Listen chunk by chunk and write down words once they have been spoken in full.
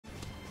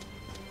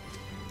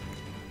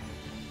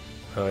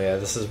Oh yeah,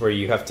 this is where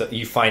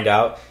you find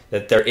out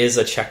that there is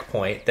a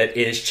checkpoint that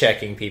is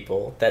checking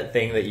people. That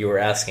thing that you were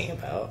asking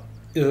about.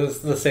 It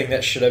was the thing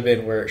that should have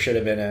been where it should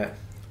have been at.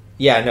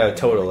 Yeah, no,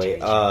 totally.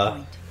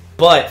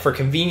 But for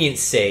convenience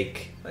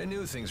sake, I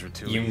knew things were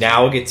too you easy.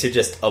 now get to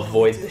just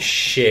avoid the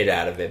shit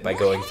out of it by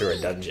going through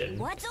a dungeon.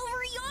 What's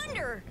over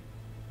yonder?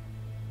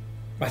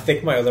 I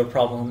think my other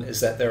problem is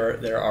that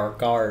there are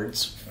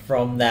guards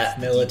from that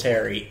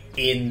military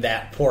in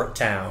that port We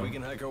town.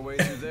 can hike our way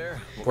through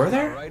there. Were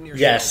there? Right in your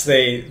Yes,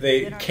 shoulder.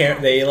 they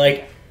can't. They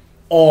like,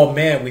 oh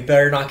man, we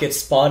better not get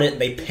spotted.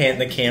 And they pan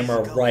the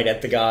camera right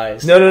at the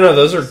guys. No,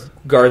 those are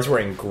guards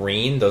wearing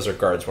green. Those are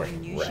guards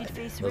wearing red.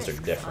 Those are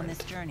on different. this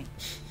journey.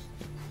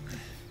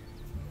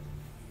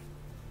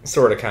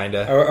 Sorta,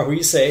 kinda. Are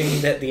we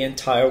saying that the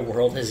entire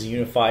world has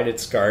unified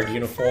its guard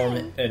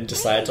uniform and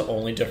decided to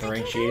only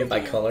differentiate it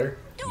by color?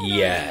 Don't know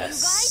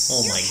Yes.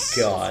 anything, you Oh my guys.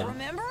 God.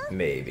 Remember?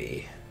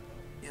 Maybe.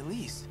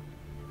 Elise.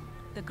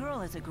 The girl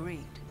has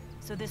agreed,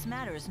 so this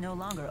matter is no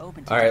longer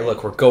open to Alright, debate.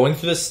 look, we're going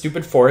through the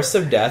stupid forest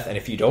of death, and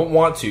if you don't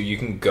want to, you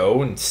can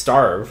go and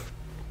starve.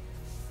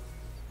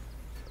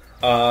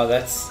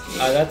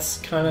 That's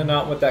kind of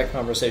not what that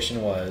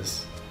conversation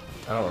was.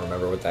 I don't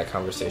remember what that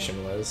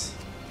conversation was.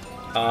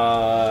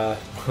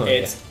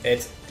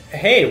 It's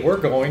hey, we're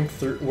going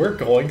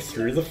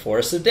through the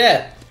forest of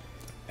death.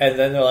 And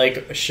then they're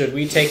like, should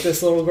we take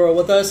this little girl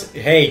with us?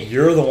 Hey,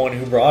 you're the one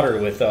who brought her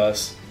with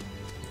us.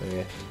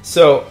 Okay.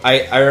 So,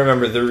 I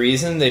remember the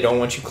reason they don't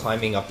want you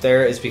climbing up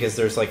there is because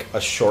there's like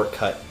a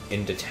shortcut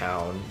into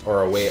town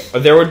or a way.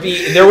 There would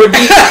be there would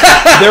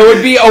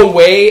be a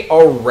way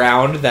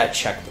around that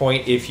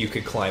checkpoint if you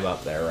could climb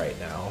up there right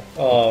now.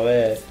 Oh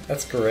man,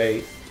 that's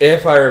great.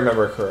 If I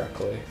remember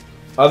correctly.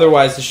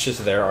 Otherwise, it's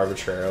just there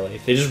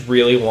arbitrarily. They just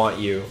really want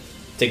you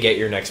to get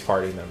your next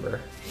party member.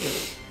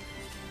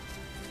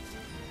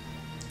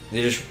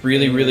 They just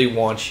really, really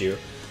want you.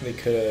 They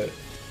could have.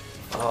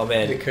 Oh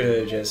man. They could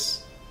have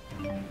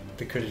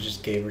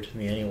just gave her to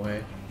me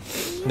anyway.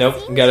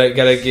 Nope. Gotta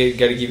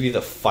give you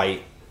the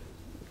fight.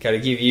 Gotta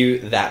give you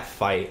that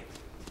fight.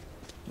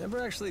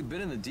 Never actually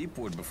been in the deep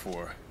wood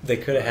before. They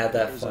could have had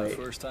that It was our fight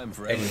first time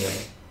for anyway.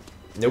 everything.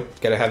 Nope.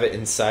 Gotta have it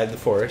inside the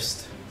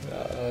forest.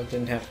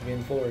 Didn't have to be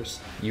in force.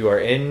 You are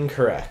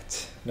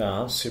incorrect.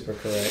 No, I'm super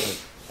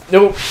correct.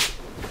 Nope.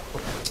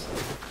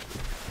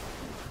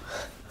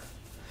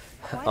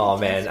 Oh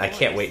man, I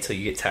can't wait till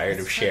you get tired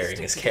of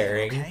sharing is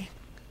caring. Okay.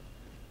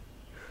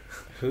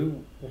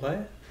 Who?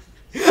 What?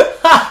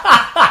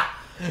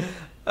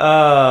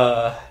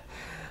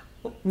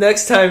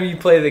 Next time you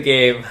play the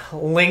game,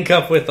 link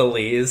up with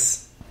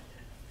Elise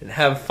and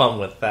have fun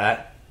with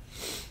that.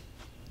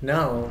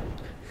 No.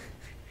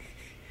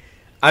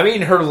 I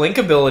mean, her link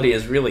ability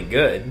is really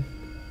good.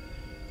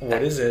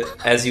 What is it?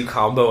 As you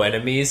combo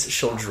enemies,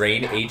 she'll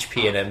drain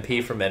HP and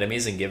MP from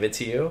enemies and give it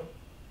to you.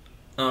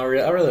 I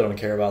really don't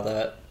care about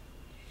that.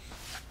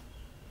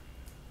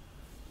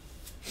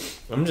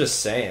 I'm just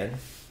saying.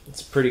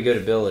 It's a pretty good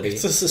ability.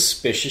 It's a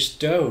suspicious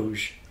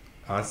doge.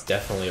 Oh, it's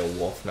definitely a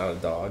wolf, not a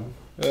dog.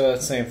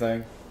 Same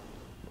thing.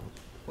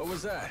 What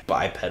was that?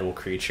 Bipedal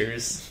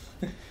creatures.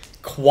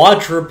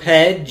 Quadruped?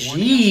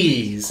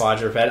 Jeez.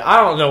 Quadruped. I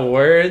don't know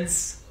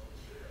words.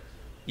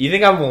 You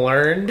think I'm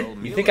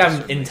learned? You think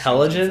I'm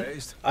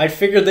intelligent? I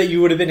figured that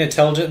you would have been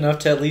intelligent enough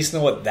to at least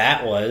know what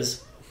that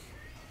was.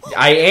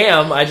 I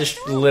am. I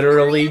just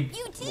literally,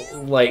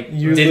 like,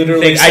 You didn't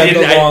literally think said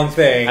the wrong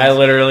thing. I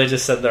literally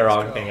just said the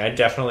wrong thing. I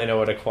definitely know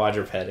what a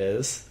quadruped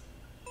is.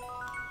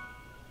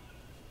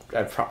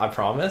 I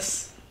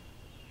promise.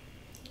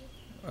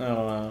 I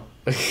don't know.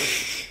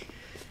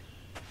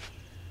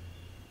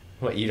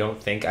 What, you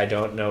don't think I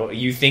don't know?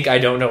 You think I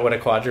don't know what a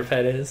quadruped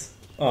is?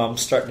 Oh, I'm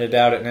starting to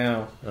doubt it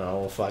now.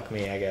 Oh, well, fuck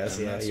me, I guess.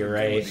 I'm Yeah, not so you're good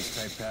with right.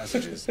 these tight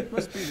passages.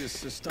 Must be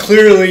this astonishing-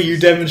 Clearly, you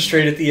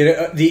demonstrated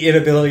the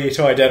inability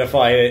to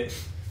identify it.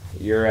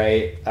 You're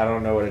right. I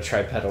don't know what a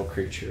tripedal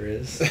creature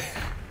is.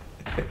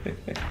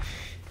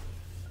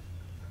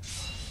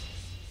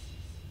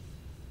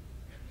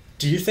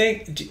 Do you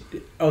think?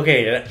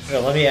 Okay,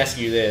 let me ask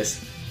you this.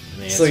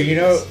 The So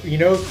answer you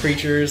know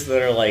creatures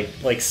that are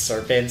like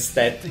serpents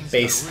that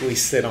basically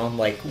sit on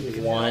like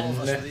one All of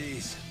us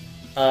these.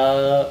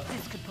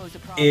 This could pose a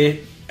problem.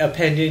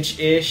 appendage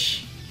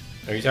ish.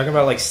 Are you talking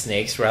about like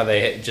snakes where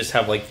they just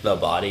have like the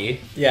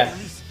body? Yeah.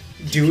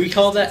 Do we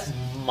call that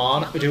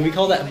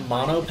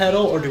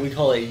monopedal or do we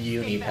call it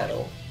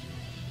unipedal?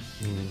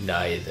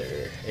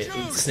 Neither.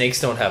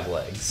 Snakes don't have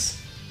legs.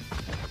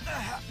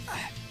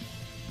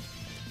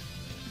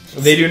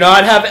 They do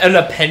not have an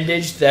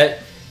appendage that...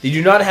 They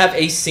do not have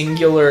a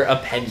singular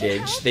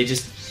appendage. They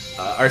just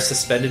are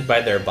suspended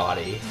by their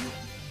body.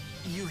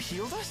 You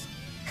healed us?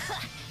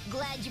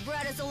 Glad you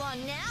brought us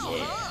along now,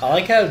 huh? I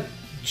like how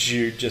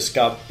Jude just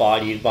got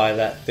bodied by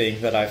that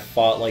thing that I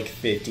fought like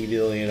 50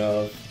 billion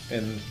of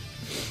in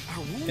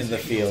the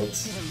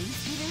fields. Did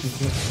Elise do this?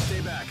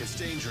 Stay back, it's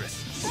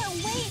dangerous.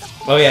 Wait,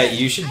 Oh yeah,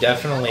 you should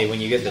definitely, when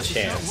you get the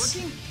chance,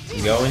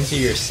 go into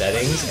your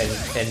settings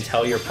and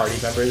tell your party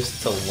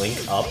members to link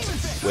up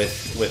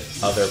with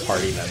other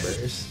party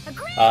members.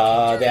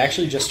 They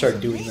actually just start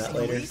doing that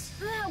later.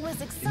 that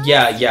was exciting.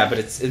 Yeah,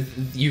 but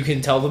you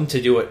can tell them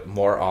to do it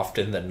more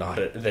often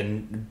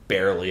than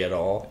barely at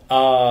all.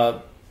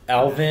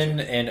 Alvin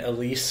and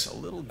Elise, A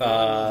little girl with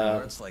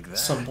hearts like that.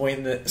 some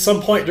point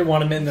they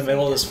want them in the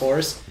middle of this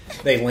forest.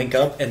 They link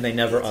up and they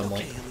never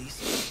unlink.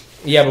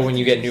 Yeah, but when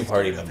you get new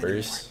party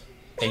members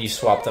and you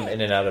swap them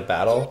in and out of You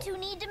battle, two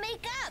need to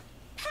make up.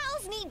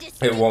 Pals need to it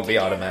stick won't be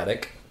together.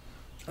 automatic.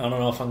 I don't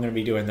know if I'm going to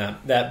be doing that.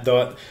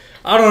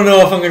 I don't know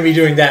if I'm going to be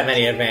doing that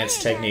many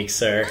advanced techniques,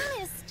 sir.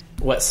 Honest.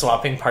 What,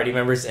 swapping party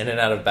members in and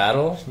out of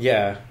battle?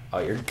 Yeah. Oh,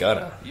 you're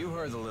gonna. You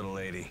heard the little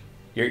lady.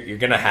 You're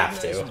gonna have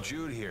Nice to. with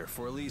Jude here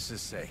for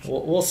Elise's sake.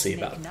 We'll see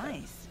Make about that.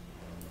 nice.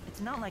 It's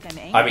not like I'm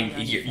angry. I or mean,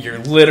 anything. you're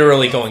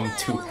literally going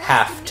to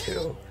have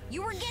to.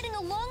 You were getting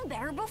along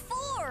better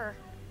before.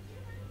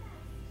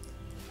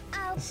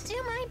 I'll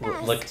do my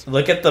best.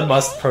 Look at the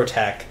must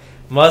protect.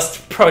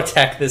 Must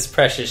protect this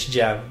precious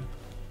gem.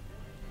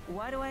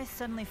 Why do I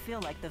suddenly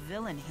feel like the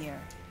villain here?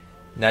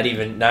 Not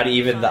even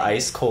the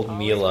ice cold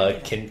Mila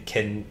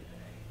can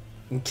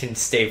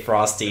stay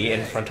frosty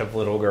in front of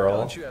little girl.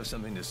 Don't you have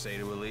something to say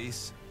to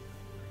Elise?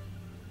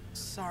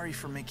 Sorry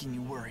for making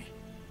you worry.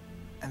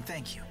 And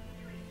thank you.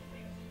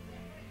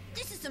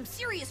 This is some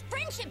serious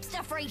friendship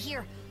stuff right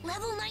here.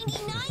 Level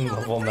 99 on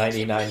Level the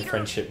 99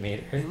 friendship friendship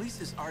meter.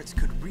 Elise's arts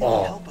could really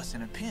Oh. help us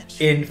in a pinch.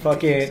 In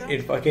fucking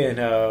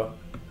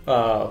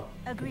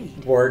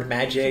Agreed. word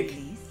magic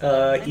Please.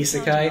 I'm counting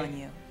isekai, on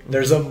you.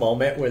 there's a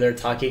moment where they're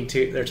talking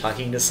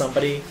to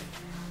somebody,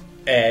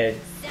 and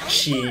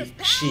she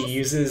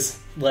uses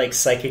like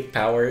psychic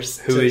powers.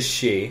 Who is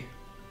she?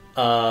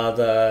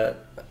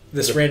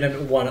 This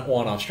random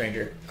one-off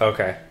stranger?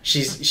 Okay.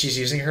 She's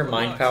using her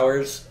mind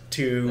powers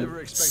to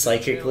Never expected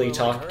psychically Taylor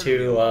talk like her to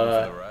be alone,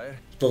 though, right?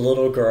 the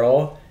little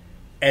girl,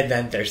 and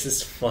then there's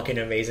this fucking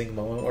amazing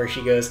moment where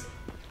she goes,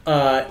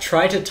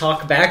 try to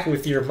talk back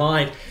with your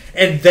mind,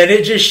 and then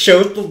it just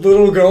shows the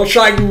little girl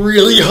trying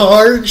really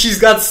hard. She's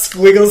got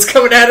squiggles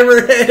coming out of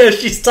her head as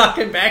she's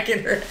talking back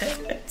in her head.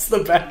 It's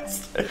the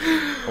best. A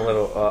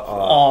little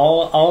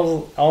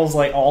I was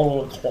like,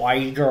 little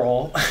quiet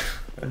girl.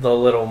 the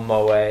little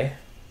moe.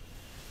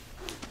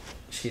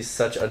 She's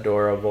such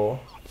adorable.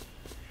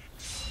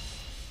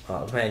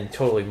 Oh man, you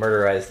totally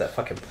murderized that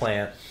fucking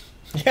plant.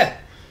 Yeah.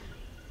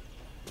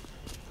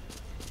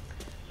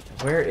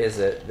 Where is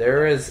it?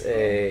 There is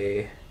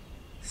a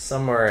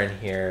somewhere in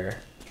here.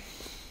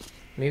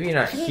 Maybe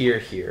not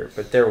here,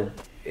 but there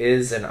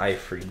is an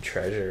Ifreed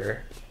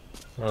treasure.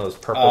 One of those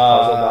purple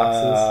puzzle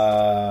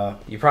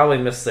boxes. You probably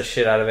missed the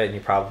shit out of it, and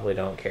you probably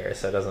don't care,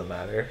 so it doesn't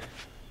matter.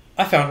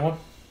 I found one.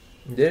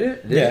 Did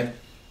it? Yeah.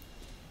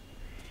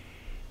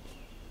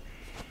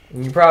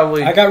 You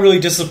probably. I got really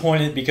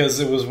disappointed because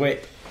it was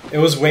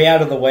way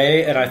out of the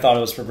way, and I thought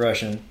it was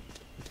progression.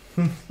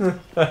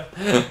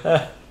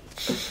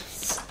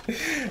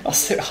 I'll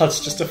say, it's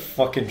just a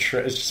fucking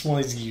it's just one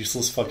of these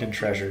useless fucking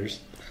treasures.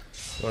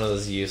 One of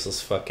those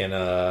useless fucking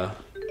Yay!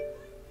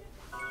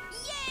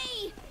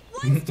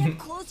 One step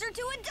closer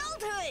to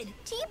adulthood.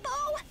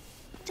 Tipo,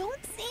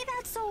 don't say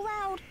that so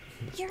loud.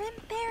 You're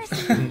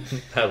embarrassing.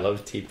 I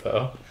love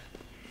Tipo.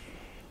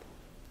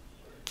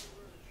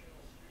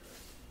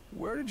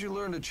 Where did you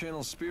learn to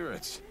channel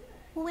spirits?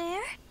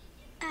 Where?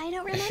 I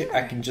don't remember.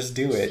 I can just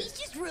do it. She's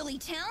just really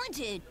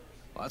talented.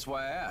 Well, that's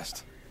why I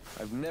asked.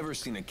 I've never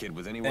seen a kid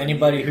with anywhere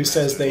Anybody near who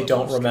says Master's they level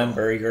don't of skill.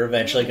 remember, you're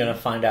eventually going to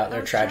find out I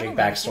their was tragic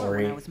channeling before when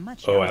I backstory. was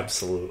much Oh, younger.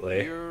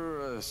 absolutely.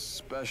 You're a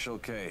special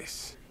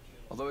case.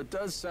 Although it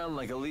does sound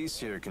like Elise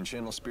here can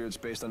channel spirits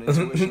based on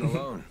intuition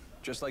alone,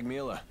 just like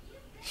Mila.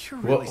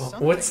 You're really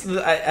What's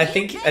the? I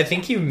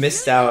think you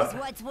missed out.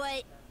 What's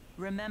what?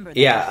 Remember,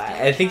 Yeah,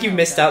 I think you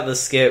missed out the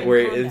skit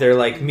where they're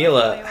like,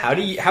 Mila, how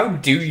do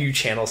you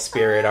channel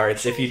spirit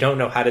arts if you don't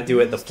know how to do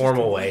it the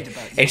formal way?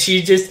 And she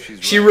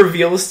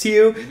reveals to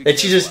you that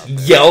she just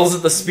yells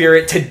at the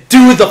spirit to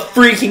do the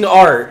freaking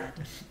art.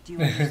 Do you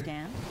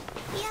understand?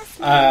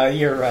 Yes,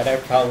 You're right, I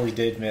probably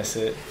did miss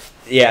it.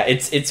 Yeah,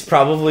 it's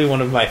probably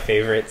one of my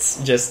favorites.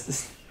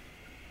 Just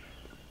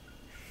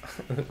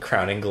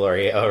Crowning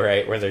Glory. Oh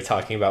right, where they're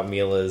talking about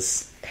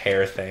Mila's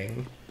hair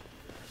thing.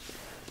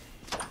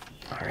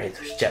 All right,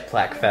 there's jet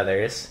black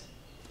feathers.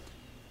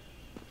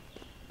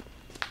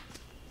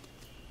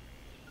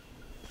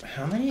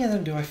 How many of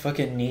them do I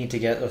fucking need to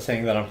get the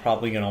thing that I'm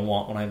probably going to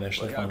want when I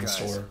eventually Look out, find the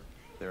guys. store?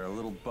 There are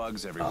little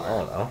bugs I everywhere.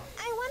 don't know.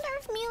 I wonder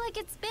if Mila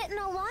gets bitten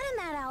a lot in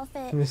that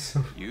outfit.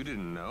 You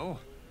didn't know?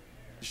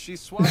 She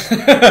swapped.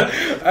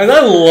 And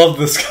I love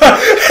this guy.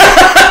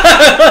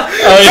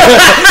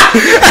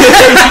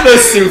 The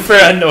super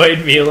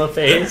annoyed Mila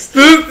face.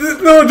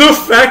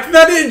 The fact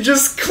that it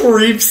just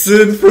creeps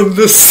in from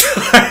the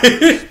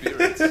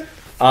side.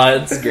 Oh,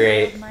 it's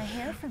great. My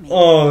hair for me.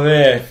 Oh,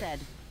 man. I said,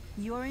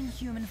 you're in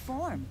human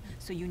form,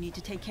 so you need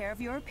to take care of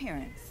your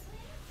appearance.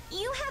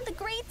 You have the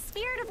great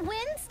spirit of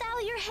wind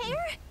style your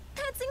hair?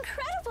 That's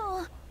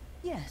incredible!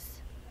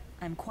 Yes,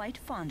 I'm quite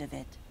fond of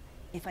it.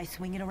 If I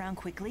swing it around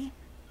quickly,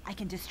 I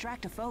can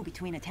distract a foe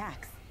between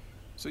attacks.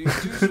 So you do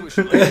swish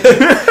your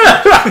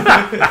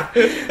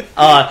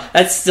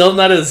That's still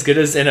not as good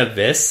as in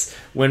Abyss,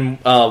 when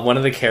one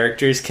of the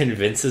characters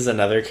convinces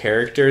another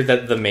character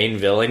that the main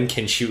villain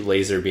can shoot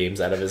laser beams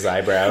out of his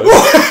eyebrows.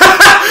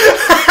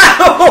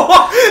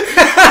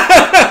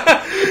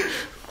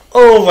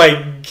 Oh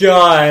my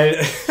god.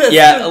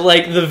 Yeah,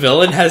 like the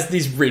villain has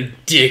these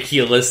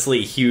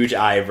ridiculously huge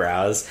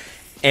eyebrows,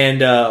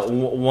 and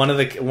one of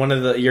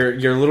the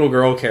your little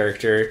girl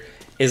character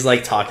is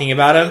like talking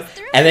about him,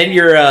 and then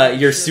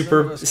your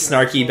super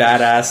snarky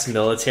badass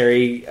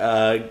military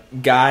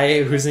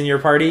guy who's in your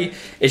party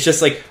is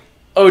just like,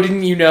 oh,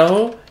 didn't you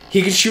know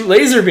he can shoot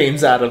laser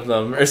beams out of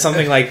them or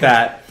something like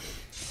that?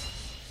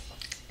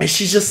 And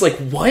she's just like,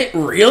 what,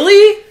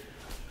 really?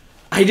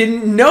 I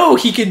didn't know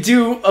he could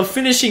do a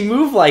finishing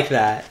move like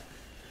that.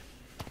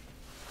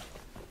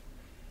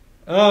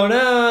 Oh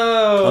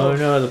no! Oh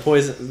no, the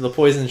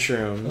poison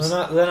shrooms.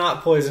 They're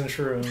not poison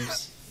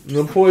shrooms.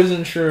 The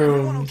poison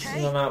shrooms.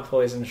 They're not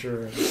poison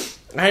shrooms.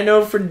 I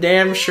know for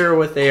damn sure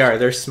what they are.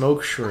 They're smoke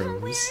Where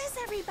shrooms. is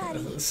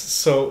everybody?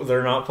 So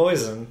they're not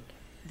poison.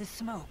 The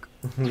smoke.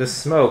 The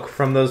smoke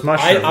from those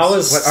mushrooms.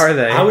 What are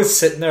they? I was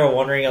sitting there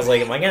wondering, I was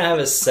like, am I going to have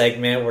a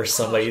segment where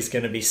somebody's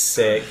going to be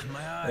sick?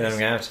 And I'm going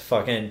to have to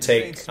fucking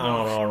take, I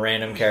don't know, a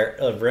random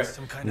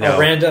a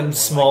random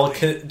small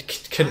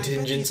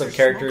contingents of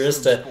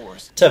characters to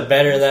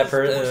better that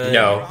person.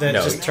 And then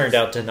it just turned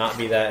out to not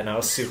be that, and I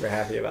was super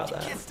happy about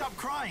that. Can't stop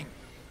crying.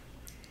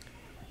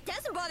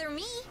 Doesn't bother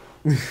me.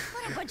 What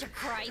a bunch of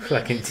crybabies.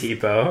 Fucking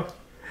Tipo.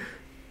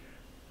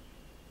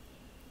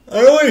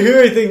 I don't want to hear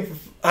anything.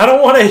 I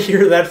don't want to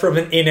hear that from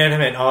an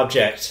inanimate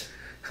object.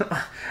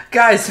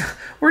 Guys,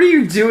 what are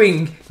you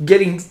doing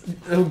getting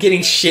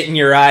shit in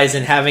your eyes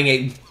and having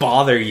it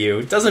bother you?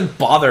 It doesn't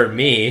bother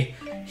me.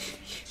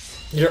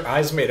 Your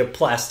eyes made of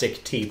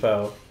plastic,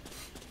 Tipo.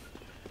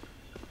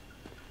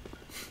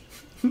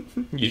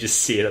 You just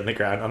see it on the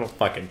ground. I don't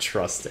fucking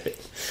trust it.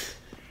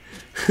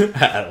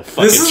 I don't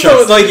fucking This is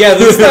trust like, yeah,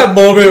 this is that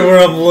moment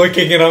where I'm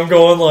looking and I'm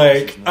going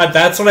like,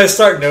 that's when I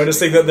start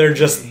noticing that they're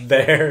just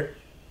there.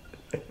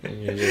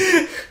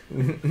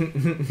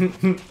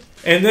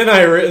 And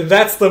then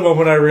that's the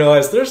moment I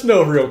realized there's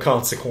no real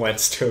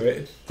consequence to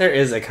it. There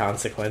is a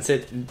consequence.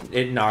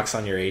 It knocks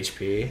on your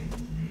HP.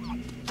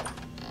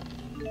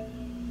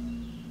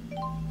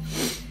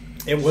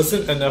 It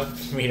wasn't enough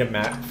for me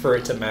for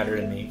it to matter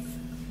to me.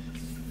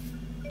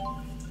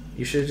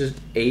 You should have just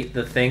ate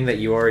the thing that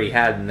you already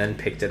had and then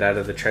picked it out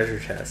of the treasure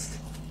chest.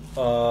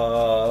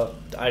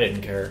 I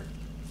didn't care.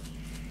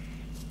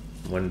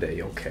 One day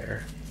you'll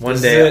care. This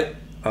is it.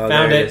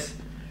 Found it. Is.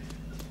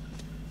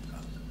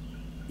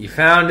 You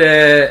found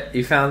it.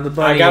 You found the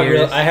bunny.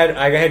 I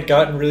had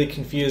gotten really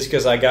confused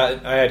because I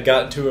had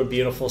gotten to a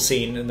beautiful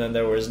scene and then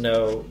there was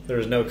no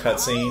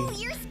cutscene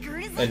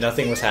and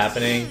nothing was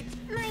happening,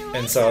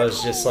 and so I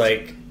was just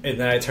like, and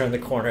then I turned the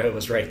corner, it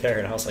was right there,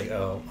 and I was like,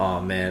 oh.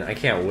 Oh man, I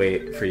can't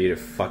wait for you to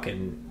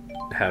fucking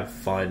have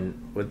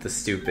fun with the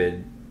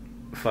stupid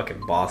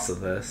fucking boss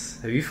of this.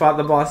 Have you fought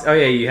the boss? Oh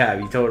yeah, you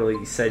have. You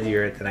totally said you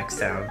were at the next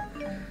town.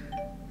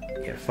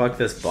 Yeah, fuck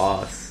this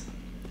boss.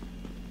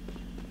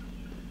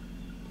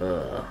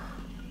 Ugh.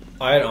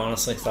 I had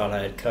honestly thought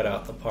I had cut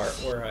out the part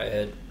where I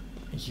had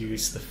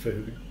used the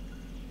food.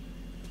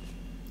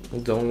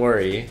 Well, don't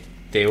worry.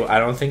 I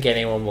don't think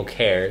anyone will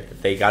care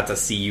that they got to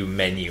see you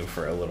menu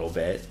for a little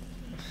bit.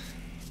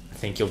 I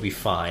think you'll be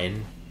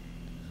fine.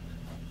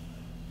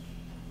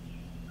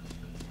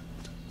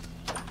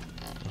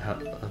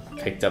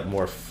 Picked up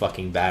more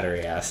fucking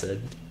battery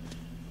acid.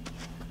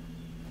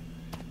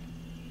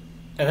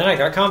 And then I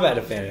got combat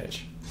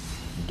advantage.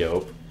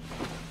 Dope.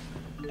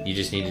 You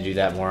just need to do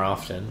that more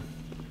often.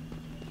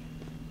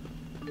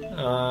 I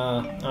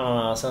don't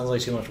know. Sounds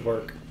like too much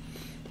work.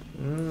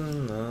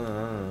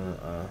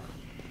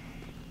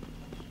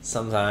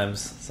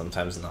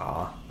 Sometimes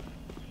nah.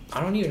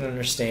 I don't even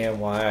understand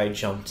why I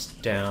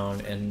jumped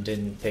down and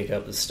didn't pick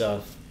up the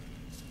stuff.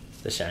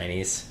 The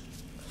shinies.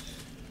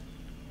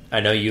 I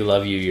know you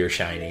love your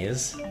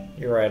shinies.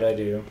 You're right, I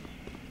do.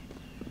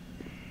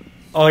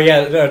 Oh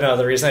yeah, no.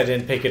 The reason I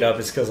didn't pick it up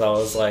is because I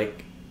was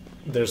like,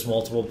 there's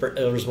multiple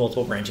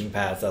branching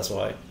paths. That's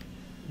why.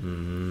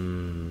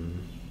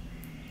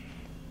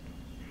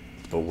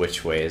 But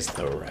which way is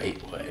the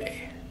right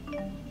way?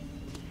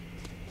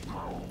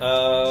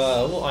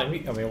 Well, I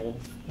mean,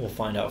 we'll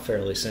find out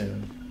fairly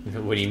soon.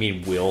 What do you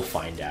mean we'll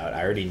find out?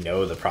 I already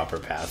know the proper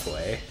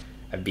pathway.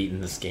 I've beaten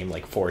this game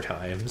like 4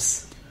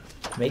 times.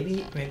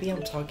 Maybe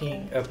I'm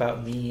talking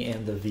about me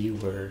and the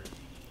viewer.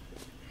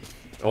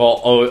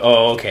 Well,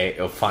 okay,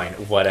 fine,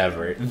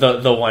 whatever.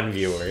 The one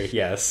viewer,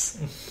 yes.